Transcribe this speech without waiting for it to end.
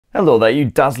Hello there, you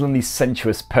dazzlingly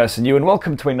sensuous person, you, and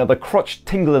welcome to another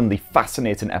crotch-tinglingly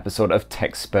fascinating episode of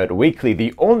Tech Spurt Weekly,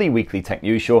 the only weekly tech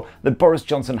news show that Boris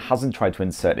Johnson hasn't tried to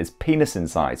insert his penis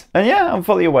inside. And yeah, I'm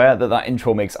fully aware that that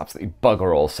intro makes absolutely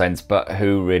bugger all sense, but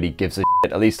who really gives a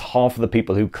shit? At least half of the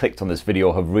people who clicked on this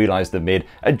video have realised they've made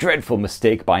a dreadful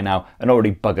mistake by now and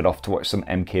already buggered off to watch some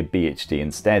MKBHD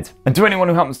instead. And to anyone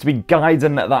who happens to be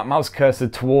guiding that mouse cursor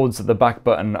towards the back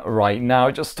button right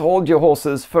now, just hold your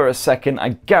horses for a second. I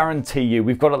guarantee you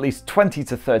we've got at least 20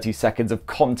 to 30 seconds of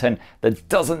content that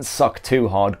doesn't suck too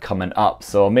hard coming up,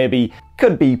 so maybe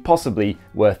could be possibly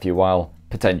worth your while,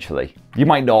 potentially. You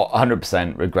might not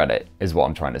 100% regret it, is what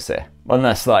I'm trying to say.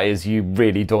 Unless that is you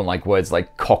really don't like words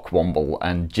like cockwomble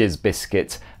and jizz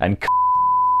biscuit and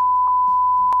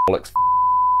bollocks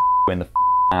in the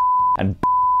and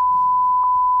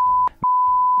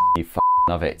you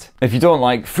love it. If you don't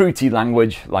like fruity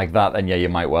language like that, then yeah, you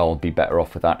might well be better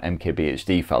off with that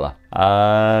MKBHD fella.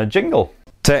 Jingle.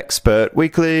 Tech Spurt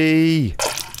Weekly.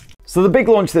 So the big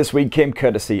launch this week came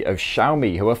courtesy of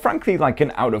Xiaomi, who are frankly like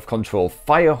an out-of-control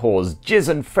fire hose,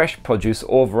 jizzing fresh produce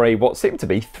over a what seemed to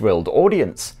be thrilled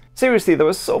audience. Seriously, there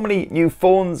were so many new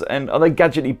phones and other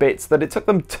gadgety bits that it took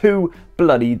them 2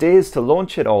 bloody days to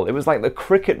launch it all. It was like the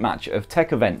cricket match of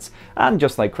tech events, and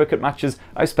just like cricket matches,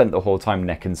 I spent the whole time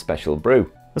necking Special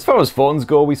Brew. As far as phones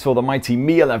go, we saw the mighty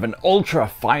Mi 11 Ultra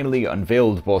finally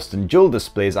unveiled, boasting dual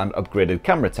displays and upgraded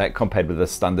camera tech compared with the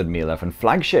standard Mi 11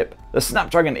 flagship. The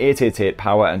Snapdragon 888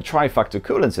 power and tri-factor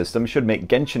cooling system should make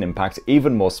Genshin Impact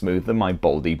even more smooth than my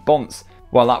baldy bonce,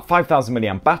 while that 5000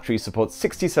 mAh battery supports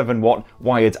 67-watt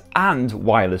wired and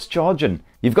wireless charging.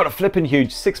 You've got a flippin'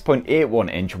 huge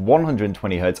 6.81-inch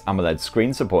 120Hz AMOLED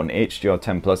screen supporting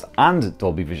HDR10 and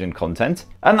Dolby Vision content,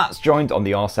 and that's joined on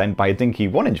the arse end by a dinky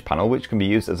 1-inch panel which can be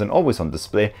used as an always-on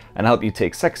display and help you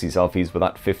take sexy selfies with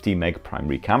that 50-meg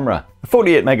primary camera. A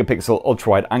 48-megapixel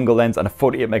ultra-wide angle lens and a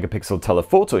 48-megapixel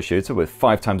telephoto shooter with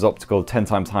 5x optical,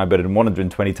 10x hybrid and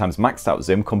 120x maxed out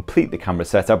zoom complete the camera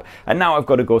setup, and now I've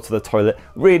got to go to the toilet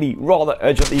really rather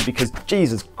urgently because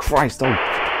Jesus Christ,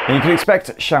 And you can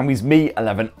expect Xiaomi's Mi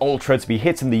 11 Ultra to be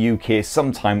hitting the UK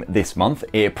sometime this month,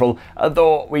 April,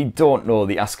 although we don't know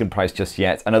the asking price just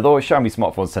yet, and although Xiaomi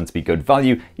smartphones tend to be good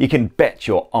value, you can bet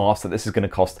your arse that this is going to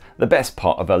cost the best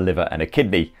part of a liver and a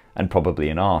kidney, and probably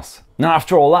an arse. Now,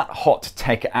 after all that hot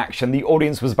tech action, the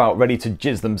audience was about ready to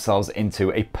jizz themselves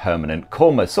into a permanent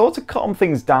coma. So to calm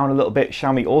things down a little bit,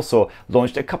 Xiaomi also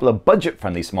launched a couple of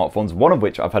budget-friendly smartphones, one of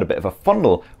which I've had a bit of a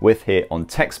fondle with here on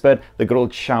Tech Spurt, the good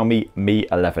old Xiaomi Mi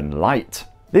 11 Lite.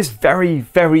 This very,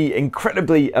 very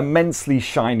incredibly, immensely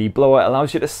shiny blower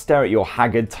allows you to stare at your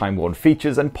haggard, time-worn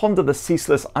features and ponder the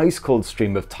ceaseless, ice-cold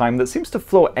stream of time that seems to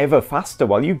flow ever faster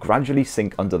while you gradually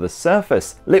sink under the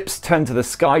surface. Lips turn to the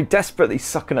sky, desperately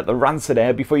sucking at the rancid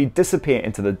air before you disappear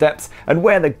into the depths, and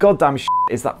where the goddamn shit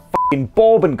is that fucking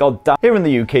bourbon, goddamn. Here in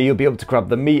the UK, you'll be able to grab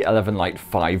the Mi 11 Lite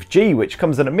 5G, which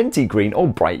comes in a minty green or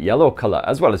bright yellow colour,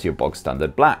 as well as your bog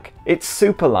standard black. It's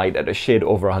super light at a shade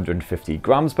over 150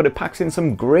 grams, but it packs in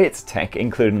some great tech,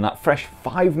 including that fresh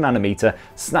 5nm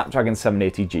Snapdragon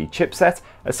 780G chipset,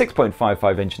 a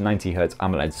 6.55-inch 90Hz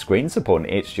AMOLED screen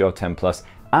supporting HDR10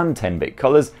 and 10-bit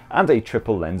colours, and a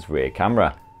triple lens rear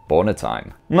camera. Boner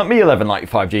time. The Mi 11 Lite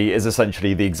 5G is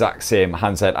essentially the exact same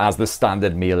handset as the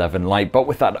standard Mi 11 Lite, but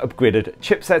with that upgraded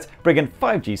chipset, bringing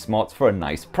 5G smarts for a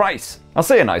nice price. I'll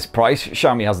say a nice price.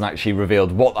 Xiaomi hasn't actually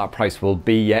revealed what that price will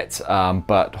be yet,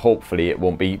 but hopefully it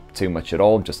won't be too much at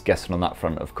all. Just guessing on that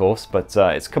front, of course, but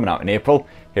it's coming out in April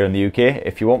here in the UK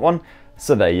if you want one.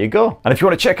 So there you go. And if you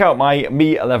want to check out my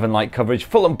Mi 11 Lite coverage,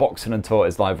 full unboxing and tour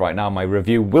is live right now. My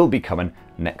review will be coming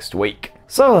next week.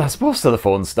 So that's most of the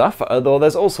phone stuff, although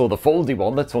there's also the foldy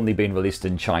one that's only been released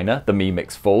in China, the Mi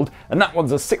Mix Fold, and that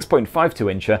one's a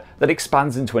 6.52-incher that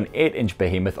expands into an 8-inch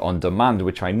behemoth on demand,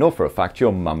 which I know for a fact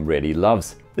your mum really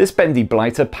loves. This bendy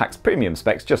blighter packs premium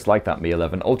specs just like that Mi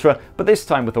 11 Ultra, but this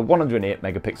time with a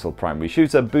 108-megapixel primary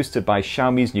shooter boosted by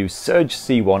Xiaomi's new Surge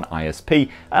C1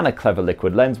 ISP and a clever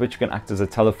liquid lens which can act as a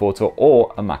telephoto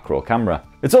or a macro camera.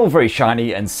 It's all very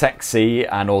shiny and sexy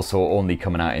and also only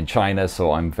coming out in China,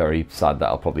 so I'm very sad that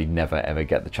I'll probably never ever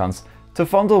get the chance to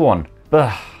fondle one.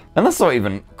 Ugh. And that's not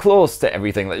even close to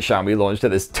everything that Xiaomi launched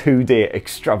at this 2-day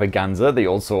extravaganza. They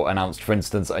also announced, for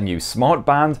instance, a new smart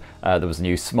band, there was a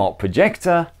new smart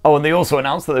projector. Oh, and they also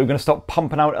announced that they were going to stop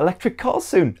pumping out electric cars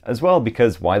soon as well,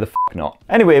 because why the f not?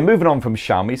 Anyway, moving on from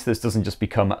Xiaomi, so this doesn't just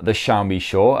become the Xiaomi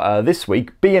show. This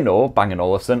week, B&O, Bang &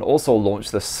 Olufsen, also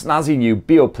launched the snazzy new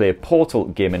BeoPlay Portal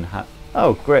gaming hat.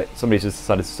 Oh, great. Somebody just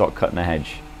decided to start cutting a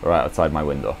hedge right outside my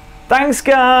window. Thanks,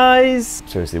 guys!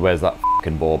 Seriously, where's that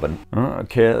f***ing bourbon?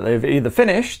 Okay, they've either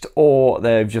finished or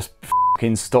they've just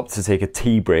fucking stopped to take a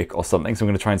tea break or something, so I'm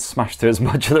going to try and smash through as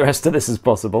much of the rest of this as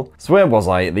possible. So where was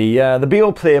I? The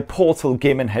BO Player Portal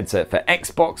gaming headset for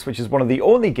Xbox, which is one of the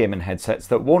only gaming headsets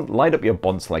that won't light up your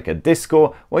bunts like a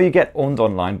disco, or you get owned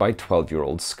online by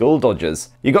 12-year-old school dodgers.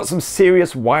 You got some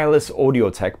serious wireless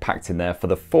audio tech packed in there for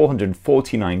the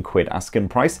 449 quid asking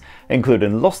price,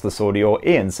 including lossless audio,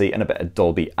 ANC, and a bit of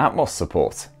Dolby Atmos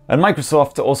support. And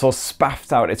Microsoft also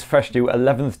spaffed out its fresh new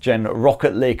 11th gen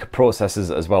Rocket Lake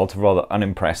processors as well to rather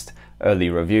unimpressed early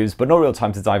reviews, but no real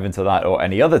time to dive into that or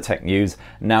any other tech news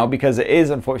now, because it is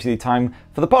unfortunately time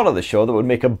for the part of the show that would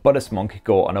make a Buttersmonk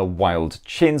go on a wild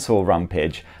chainsaw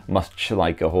rampage, much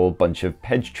like a whole bunch of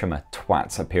hedge trimmer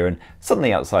twats appearing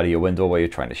suddenly outside of your window while you're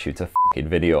trying to shoot a f***ing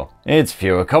video. It's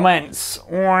fewer comments.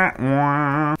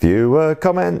 Fewer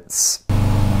comments.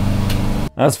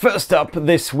 As first up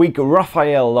this week,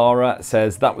 Raphael Lara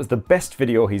says that was the best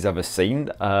video he's ever seen.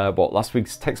 Last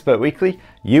week's Tech Spurt Weekly?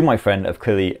 You, my friend, have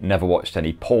clearly never watched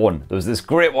any porn. There was this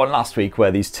great one last week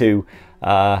where these two,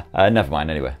 never mind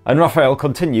anyway. And Raphael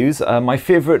continues, my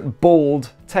favourite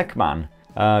bald tech man.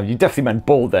 You definitely meant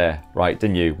bald there, right,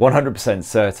 didn't you? 100%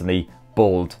 certainly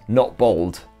bald, not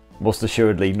bald. Most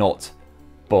assuredly not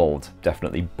bald,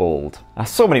 definitely bald.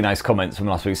 So many nice comments from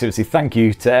last week. Seriously, thank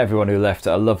you to everyone who left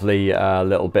a lovely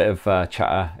little bit of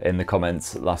chatter in the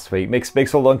comments last week.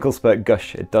 Makes old Uncle Spurt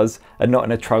gush, it does, and not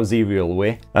in a trouserial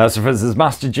way. So for instance,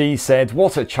 Master G said,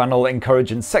 what a channel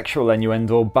encouraging sexual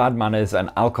innuendo, bad manners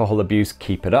and alcohol abuse.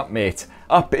 Keep it up, mate.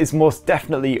 Up is most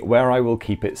definitely where I will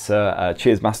keep it, sir.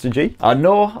 Cheers, Master G.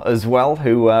 Noah as well,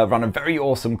 who ran a very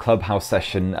awesome Clubhouse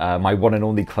session, my one and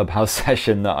only Clubhouse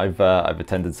session that I've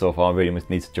attended so far. I really must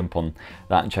need to jump on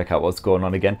that and check out what's going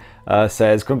on again.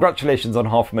 Says, congratulations on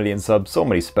 500,000 subs, so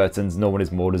many Spurtons, no one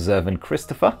is more deserving,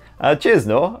 Christopher. Cheers,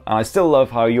 Noah. And I still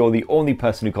love how you're the only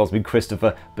person who calls me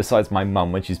Christopher besides my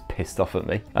mum when she's pissed off at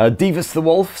me. Divas the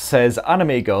Wolf says,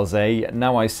 anime girls, eh?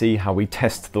 Now I see how we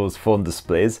test those phone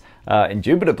displays.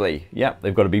 Indubitably, yeah,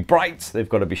 they've got to be bright, they've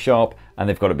got to be sharp, and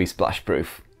they've got to be splash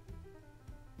proof.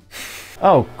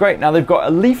 Oh, great, now they've got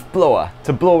a leaf blower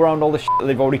to blow around all the shit that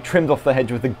they've already trimmed off the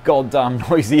hedge with the goddamn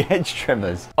noisy hedge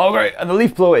trimmers. Oh great, and the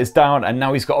leaf blower is down, and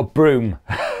now he's got a broom.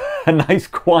 A nice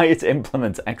quiet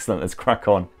implement. Excellent, let's crack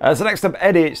on. So next up,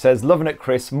 Ed H says, loving it,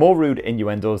 Chris. More rude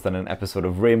innuendos than an episode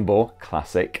of Rainbow.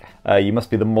 Classic. You must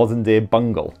be the modern day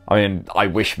bungle. I mean, I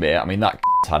wish, mate. I mean, that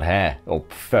had hair, or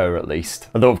fur at least.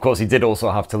 Although, of course, he did also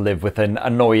have to live with an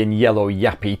annoying yellow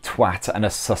yappy twat and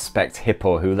a suspect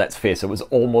hippo who, let's face it, was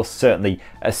almost certainly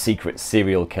a secret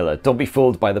serial killer. Don't be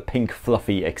fooled by the pink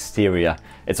fluffy exterior.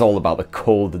 It's all about the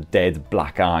cold, dead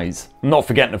black eyes. Not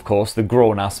forgetting, of course, the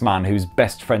grown-ass man whose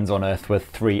best friends on earth were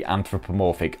 3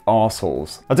 anthropomorphic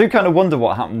arseholes. I do kind of wonder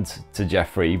what happened to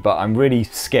Jeffrey, but I'm really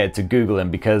scared to Google him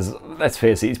because, let's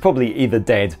face it, he's probably either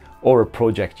dead or a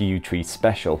Project U Tree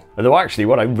special. Although actually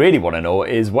what I really want to know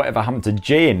is whatever happened to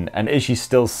Jane, and is she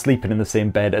still sleeping in the same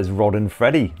bed as Rod and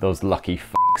Freddy, those lucky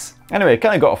f***s. Anyway,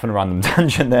 kind of got off on a random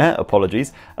tangent there,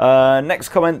 apologies. Next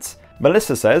comment,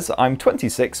 Melissa says, I'm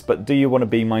 26, but do you want to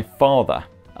be my father?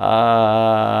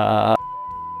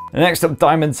 Next up,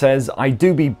 Diamond says, I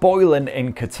do be boiling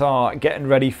in Qatar, getting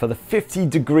ready for the 50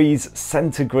 degrees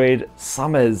centigrade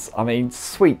summers. I mean,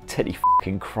 sweet titty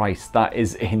fucking Christ, that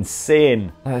is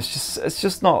insane. It's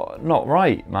just not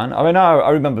right, man. I mean, I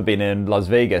remember being in Las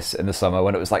Vegas in the summer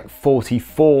when it was like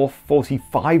 44,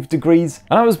 45 degrees.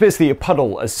 And I was basically a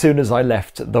puddle as soon as I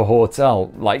left the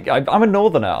hotel. Like, I'm a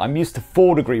northerner. I'm used to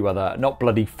 4-degree weather, not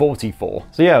bloody 44.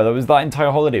 So yeah, that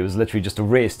entire holiday was literally just a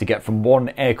race to get from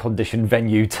one air-conditioned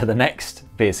venue to the next,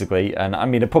 basically. And I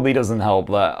mean, it probably doesn't help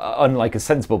that, unlike a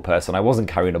sensible person, I wasn't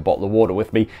carrying a bottle of water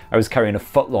with me. I was carrying a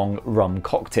foot-long rum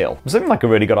cocktail. It seemed like a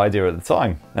really good idea at the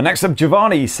time. And next up,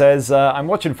 Giovanni says, I'm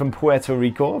watching from Puerto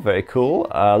Rico. Very cool.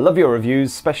 Love your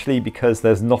reviews, especially because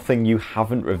there's nothing you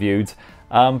haven't reviewed.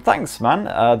 Thanks, man,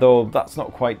 though that's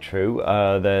not quite true.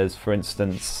 There's, for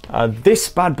instance, this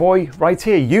bad boy right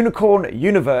here, Unicorn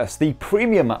Universe, the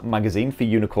premium magazine for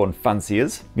unicorn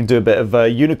fanciers. You can do a bit of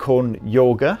unicorn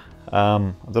yoga. I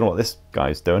don't know what this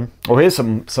guy's doing. Oh, here's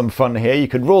some fun here. You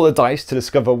can roll a dice to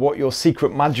discover what your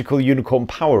secret magical unicorn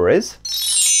power is.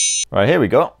 Right, here we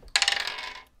go.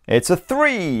 It's a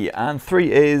 3, and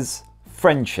 3 is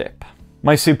friendship.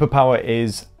 My superpower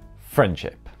is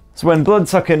friendship. So when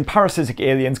blood-sucking parasitic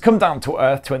aliens come down to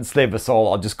Earth to enslave us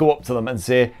all, I'll just go up to them and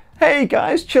say, hey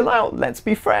guys, chill out, let's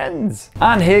be friends.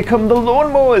 And here come the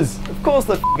lawnmowers. Of course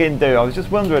they f***ing do. I was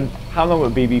just wondering how long it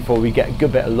would be before we get a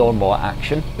good bit of lawnmower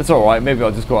action. It's alright, maybe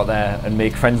I'll just go out there and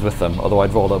make friends with them, although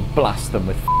I'd rather blast them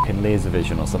with fucking laser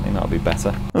vision or something, that'll be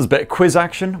better. There's a bit of quiz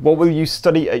action. What will you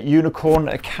study at Unicorn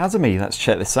Academy? Let's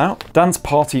check this out. Dance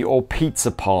party or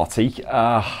pizza party?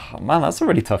 Man, that's a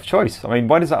really tough choice. I mean,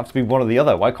 why does it have to be one or the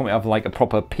other? Why can't we have like a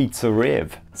proper pizza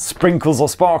rave? Sprinkles or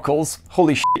sparkles?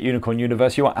 Holy shit, Unicorn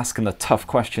Universe, you are asking the tough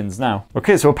questions now.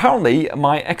 Okay, so apparently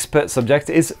my expert subject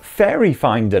is fairy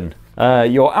finding.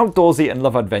 You're outdoorsy and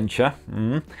love adventure.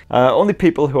 Only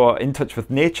people who are in touch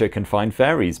with nature can find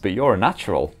fairies, but you're a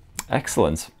natural.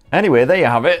 Excellent. Anyway, there you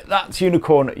have it. That's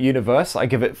Unicorn Universe. I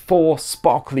give it 4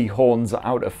 sparkly horns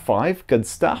out of 5. Good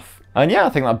stuff. And yeah, I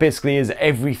think that basically is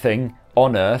everything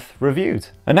on Earth reviewed.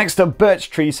 And next up, Birch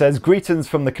Tree says, greetings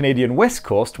from the Canadian West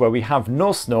Coast where we have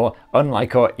no snow,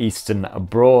 unlike our eastern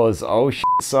bros. Oh shit,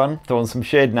 son, throwing some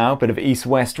shade now, bit of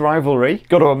east-west rivalry.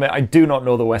 Gotta admit, I do not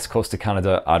know the west coast of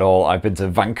Canada at all. I've been to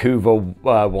Vancouver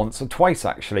once or twice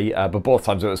actually, but both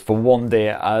times it was for one day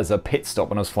as a pit stop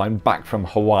when I was flying back from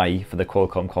Hawaii for the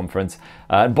Qualcomm conference.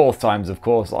 And both times, of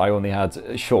course, I only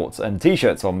had shorts and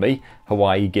t-shirts on me,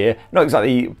 Hawaii gear. Not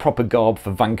exactly proper garb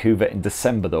for Vancouver in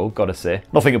December though, gotta say.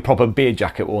 Nothing a proper beer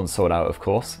jacket won't sort out, of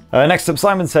course. Next up,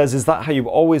 Simon says, is that how you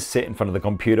always sit in front of the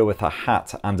computer with a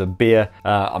hat and a beer?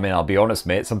 I mean, I'll be honest,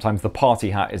 mate, sometimes the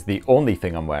party hat is the only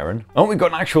thing I'm wearing. And we've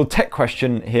got an actual tech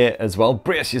question here as well.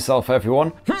 Brace yourself,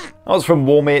 everyone. That was from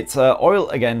Warmate Oil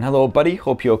again. Hello, buddy.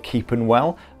 Hope you're keeping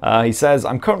well. He says,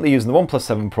 I'm currently using the OnePlus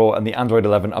 7 Pro and the Android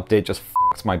 11 update just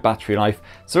f***ed my battery life.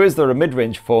 So is there a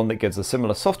mid-range phone that gives a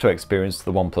similar software experience to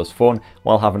the OnePlus phone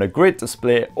while having a great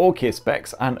display, okay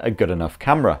specs and a good enough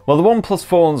camera? Well, the OnePlus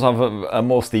phones have a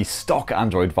mostly stock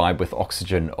Android vibe with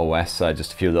Oxygen OS,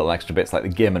 just a few little extra bits like the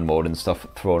gaming mode and stuff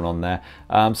thrown on there.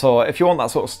 So if you want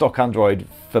that sort of stock Android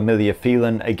familiar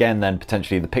feeling, again, then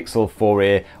potentially the Pixel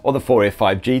 4a or the 4a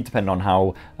 5G, depending on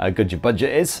how good your budget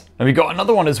is. And we got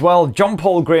another one as well. John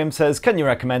Paul Graham says, can you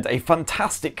recommend a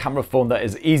fantastic camera phone that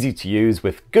is easy to use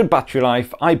with good battery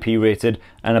life, IP rated,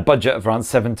 and a budget of around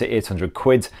 700 to 800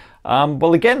 quid?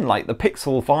 Well, again, like the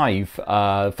Pixel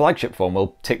 5 flagship phone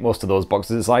will tick most of those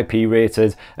boxes. It's IP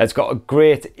rated, it's got a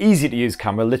great, easy to use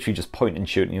camera, literally just point and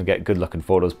shoot and you'll get good looking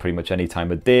photos pretty much any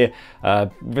time of day.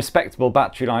 Respectable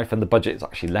battery life, and the budget is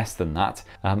actually less than that.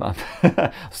 I'm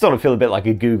starting to feel a bit like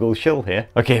a Google shill here.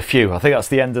 Okay, phew, I think that's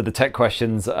the end of the tech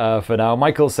questions for now.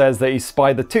 Michael says that he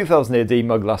spied the 2000 AD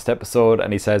mug last episode,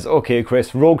 and he says, okay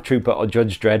Chris, Rogue Trooper or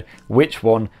Judge Dredd, which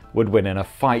one would win in a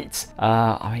fight?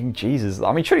 I mean, Jesus,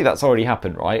 I mean, surely that's already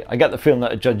happened, right? I get the feeling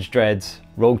that a Judge Dredd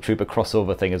Rogue Trooper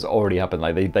crossover thing has already happened.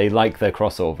 Like they like their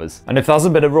crossovers. And if there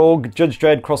hasn't been a Rogue Judge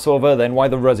Dredd crossover, then why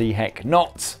the ruddy heck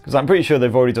not? Because I'm pretty sure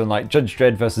they've already done like Judge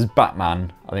Dredd versus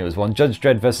Batman. I think it was one. Judge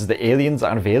Dredd versus the aliens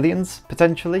out of Aliens,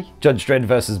 potentially. Judge Dredd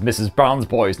versus Mrs. Brown's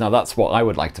Boys. Now that's what I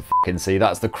would like to fucking see.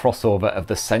 That's the crossover of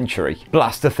the century.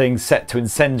 Blaster thing set to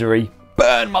incendiary.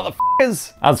 Burn,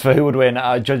 motherfuckers! As for who would win,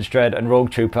 Judge Dredd and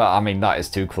Rogue Trooper, I mean, that is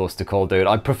too close to call, dude.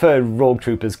 I prefer Rogue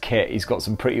Trooper's kit. He's got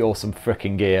some pretty awesome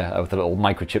freaking gear with the little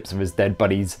microchips of his dead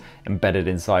buddies embedded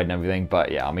inside and everything.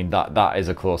 But yeah, I mean, that is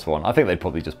a close one. I think they'd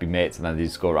probably just be mates and then they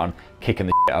just go around kicking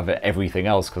the shit out of everything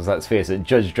else, because let's face it,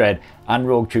 Judge Dredd and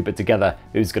Rogue Trooper together,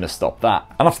 who's going to stop that?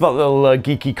 And after that little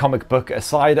geeky comic book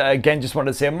aside, again, just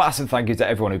wanted to say a massive thank you to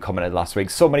everyone who commented last week.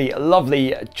 So many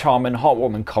lovely, charming,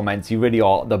 heartwarming comments. You really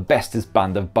are the bestest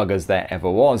band of buggers there ever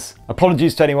was.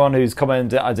 Apologies to anyone whose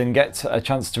comment I didn't get a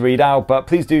chance to read out, but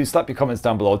please do slap your comments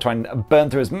down below. Try and burn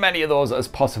through as many of those as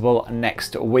possible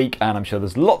next week, and I'm sure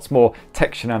there's lots more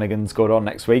tech shenanigans going on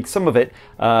next week. Some of it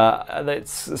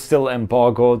that's still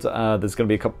embargoed. There's going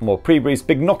to be a couple more pre-briefs.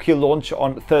 Big Nokia launch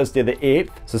on Thursday the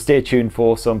 8th, so stay tuned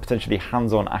for some potentially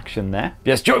hands-on action there.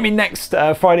 Yes, join me next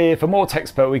Friday for more Tech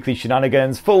Spurt weekly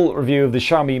shenanigans, full review of the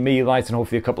Xiaomi Mi Lite, and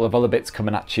hopefully a couple of other bits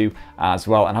coming at you as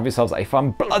well. And have yourselves a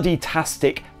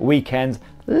fan-bloody-tastic weekend.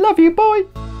 Love you,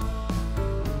 bye!